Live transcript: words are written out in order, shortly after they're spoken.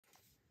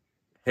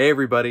Hey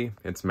everybody,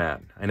 it's Matt.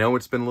 I know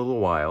it's been a little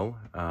while.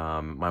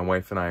 My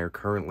wife and I are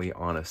currently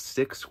on a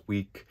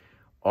 6-week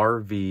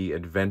RV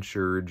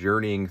adventure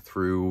journeying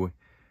through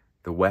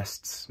the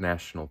West's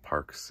national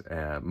parks,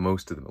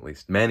 most of them at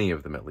least, many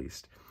of them at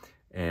least.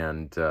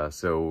 And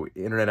so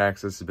internet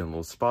access has been a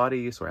little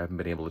spotty, so I haven't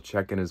been able to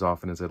check in as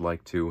often as I'd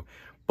like to.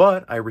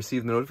 But I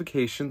received the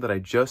notification that I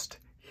just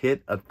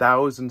hit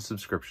 1,000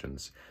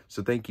 subscriptions.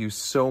 So thank you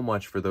so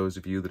much for those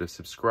of you that have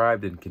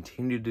subscribed and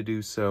continue to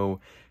do so.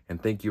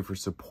 And thank you for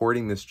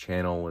supporting this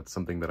channel. It's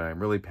something that I'm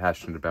really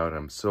passionate about, and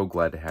I'm so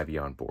glad to have you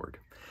on board.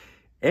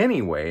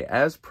 Anyway,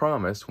 as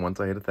promised, once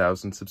I hit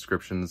 1,000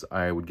 subscriptions,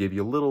 I would give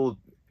you a little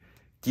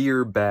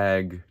gear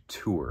bag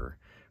tour.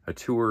 A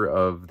tour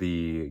of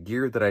the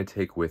gear that I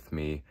take with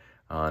me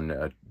on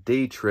a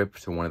day trip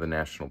to one of the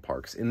national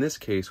parks. In this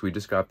case, we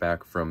just got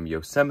back from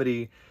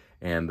Yosemite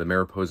and the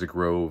Mariposa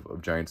Grove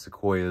of giant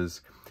sequoias.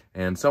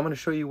 And so I'm going to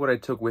show you what I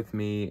took with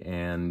me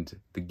and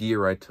the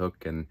gear I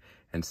took and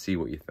see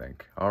what you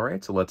think. All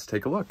right, so let's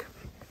take a look.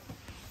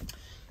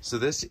 So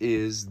this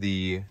is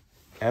the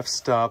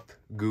F-Stop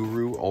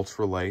Guru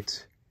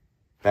Ultralight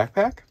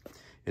backpack.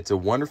 It's a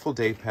wonderful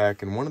day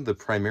pack, and one of the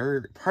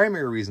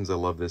primary reasons I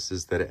love this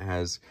is that it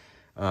has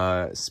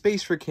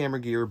space for camera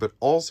gear, but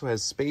also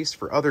has space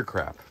for other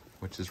crap,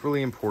 which is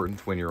really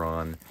important when you're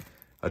on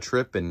a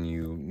trip and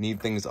you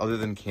need things other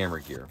than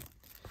camera gear.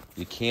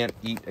 You can't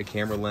eat a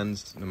camera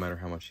lens no matter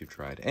how much you've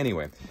tried.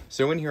 Anyway,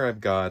 so in here I've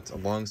got a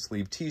long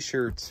sleeve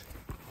t-shirt.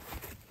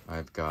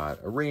 I've got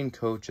a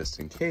raincoat just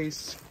in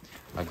case.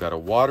 I've got a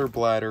water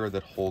bladder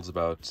that holds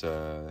about 2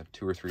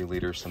 or 3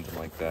 liters, something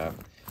like that,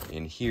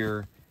 in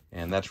here.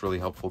 And that's really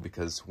helpful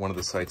because one of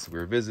the sites that we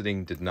were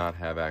visiting did not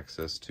have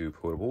access to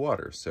potable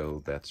water.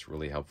 So that's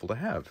really helpful to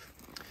have.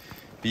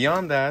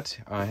 Beyond that,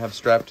 I have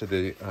strapped to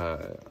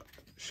the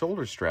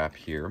shoulder strap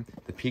here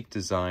the Peak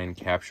Design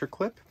capture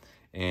clip.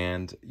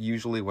 And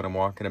usually when I'm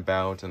walking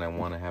about and I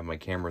want to have my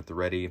camera at the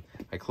ready,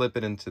 I clip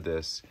it into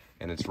this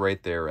and it's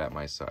right there at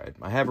my side.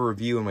 I have a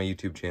review on my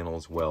YouTube channel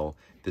as well.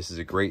 This is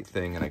a great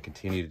thing and I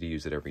continue to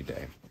use it every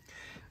day.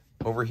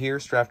 Over here,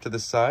 strapped to the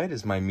side,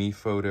 is my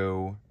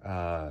MePhoto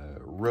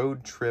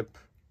road trip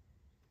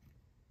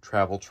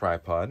travel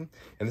tripod.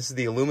 And this is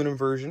the aluminum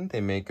version. They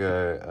make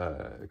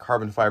a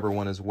carbon fiber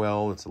one as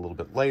well. It's a little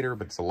bit lighter,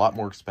 but it's a lot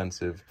more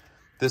expensive.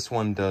 This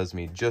one does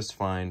me just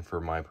fine for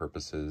my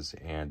purposes,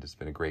 and it's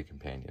been a great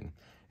companion.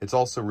 It's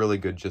also really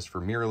good just for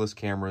mirrorless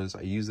cameras.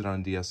 I used it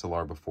on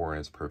DSLR before,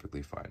 and it's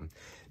perfectly fine.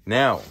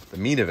 Now, the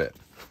meat of it.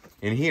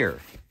 In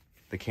here,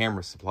 the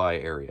camera supply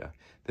area.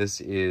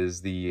 This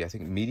is the, I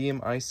think,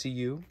 medium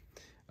ICU.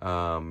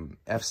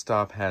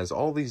 F-Stop has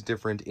all these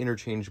different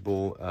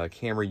interchangeable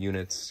camera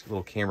units,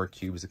 little camera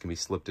cubes that can be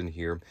slipped in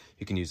here.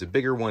 You can use a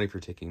bigger one if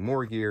you're taking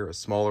more gear, a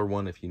smaller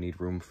one if you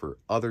need room for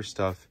other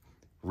stuff.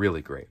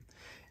 Really great.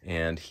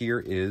 And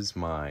here is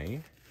my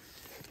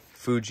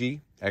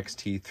Fuji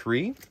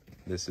X-T3.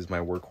 This is my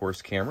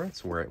workhorse camera.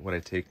 It's what I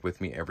take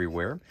with me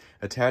everywhere.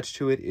 Attached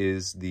to it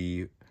is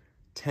the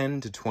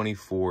 10 to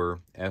 24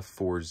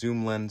 f4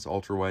 zoom lens,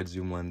 ultra-wide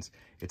zoom lens.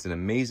 It's an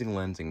amazing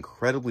lens,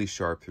 incredibly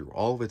sharp through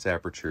all of its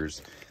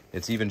apertures.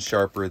 It's even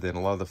sharper than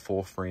a lot of the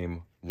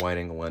full-frame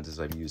wide-angle lenses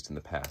I've used in the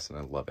past, and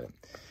I love it.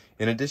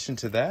 In addition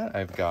to that,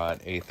 I've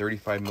got a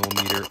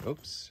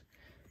 35mm,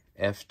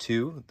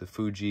 f2, the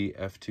Fuji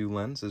f2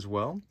 lens as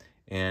well.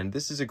 And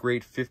this is a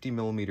great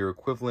 50mm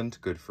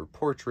equivalent, good for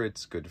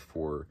portraits, good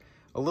for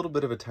a little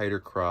bit of a tighter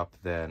crop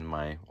than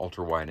my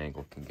ultra-wide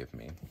angle can give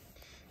me.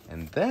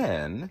 And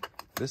then,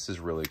 this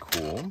is really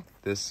cool.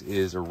 This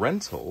is a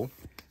rental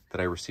that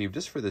I received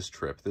just for this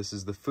trip. This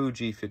is the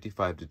Fuji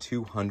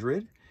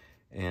 55-200,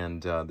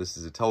 and this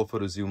is a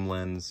telephoto zoom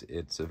lens.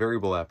 It's a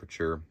variable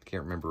aperture.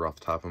 Can't remember off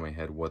the top of my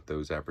head what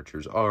those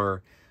apertures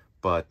are,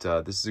 but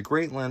this is a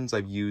great lens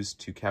I've used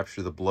to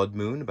capture the blood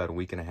moon about a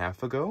week and a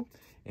half ago,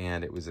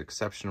 and it was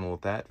exceptional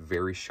at that,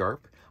 very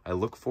sharp. I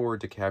look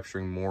forward to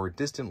capturing more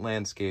distant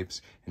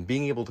landscapes and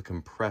being able to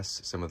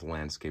compress some of the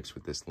landscapes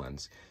with this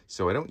lens.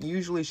 So I don't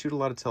usually shoot a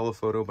lot of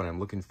telephoto, but I'm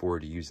looking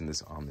forward to using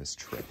this on this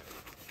trip.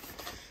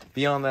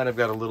 Beyond that, I've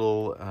got a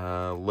little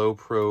low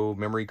pro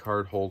memory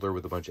card holder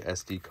with a bunch of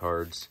SD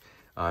cards.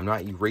 I'm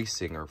not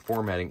erasing or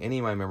formatting any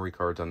of my memory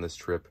cards on this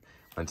trip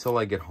until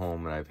I get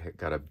home, and I've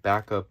got a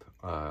backup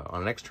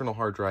on an external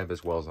hard drive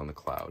as well as on the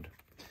cloud.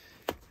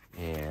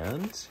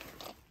 And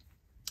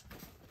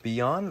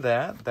beyond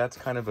that, that's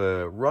kind of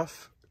a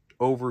rough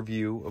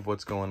overview of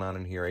what's going on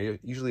in here. I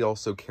usually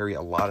also carry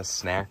a lot of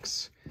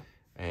snacks,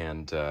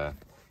 and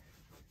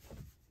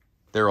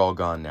they're all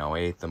gone now. I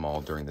ate them all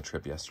during the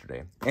trip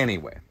yesterday.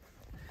 Anyway,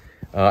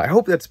 I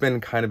hope that's been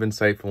kind of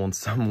insightful in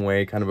some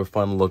way, kind of a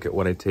fun look at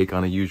what I take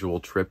on a usual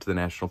trip to the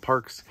national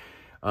parks.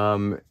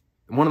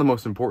 One of the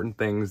most important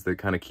things that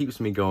kind of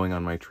keeps me going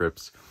on my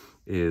trips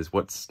is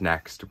what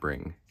snacks to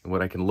bring and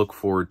what I can look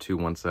forward to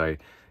once I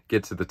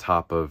get to the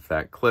top of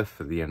that cliff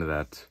at the end of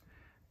that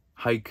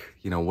hike.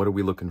 You know, what are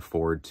we looking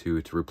forward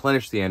to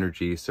replenish the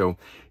energy? So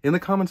in the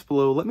comments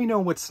below, let me know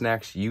what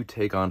snacks you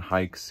take on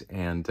hikes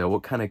and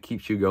what kind of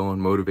keeps you going,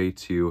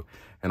 motivates you,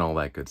 and all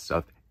that good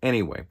stuff.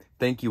 Anyway,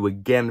 thank you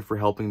again for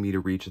helping me to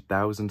reach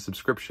 1,000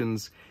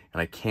 subscriptions,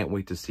 and I can't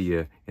wait to see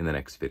you in the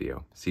next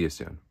video. See you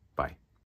soon.